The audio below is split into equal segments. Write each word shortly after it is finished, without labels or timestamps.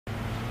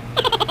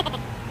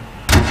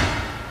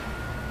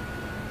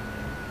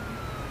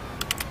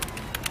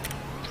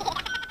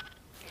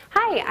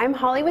Hi, I'm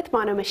Holly with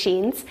Mono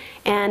Machines,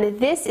 and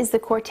this is the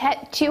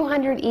Quartet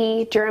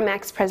 200E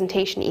Duramax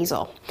presentation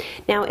easel.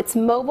 Now, it's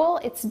mobile,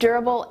 it's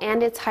durable,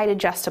 and it's height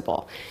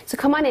adjustable. So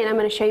come on in, I'm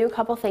going to show you a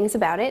couple things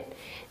about it.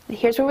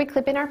 Here's where we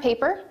clip in our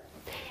paper,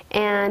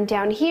 and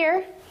down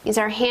here is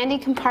our handy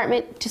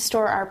compartment to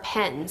store our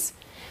pens.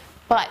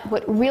 But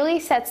what really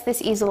sets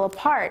this easel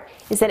apart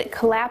is that it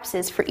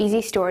collapses for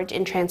easy storage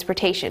and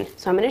transportation.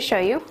 So I'm going to show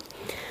you.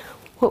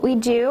 What we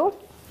do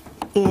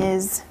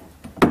is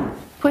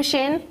push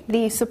in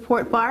the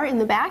support bar in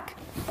the back.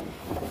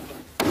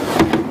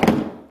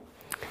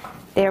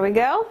 There we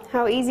go.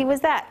 How easy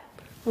was that?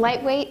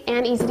 Lightweight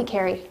and easy to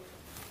carry.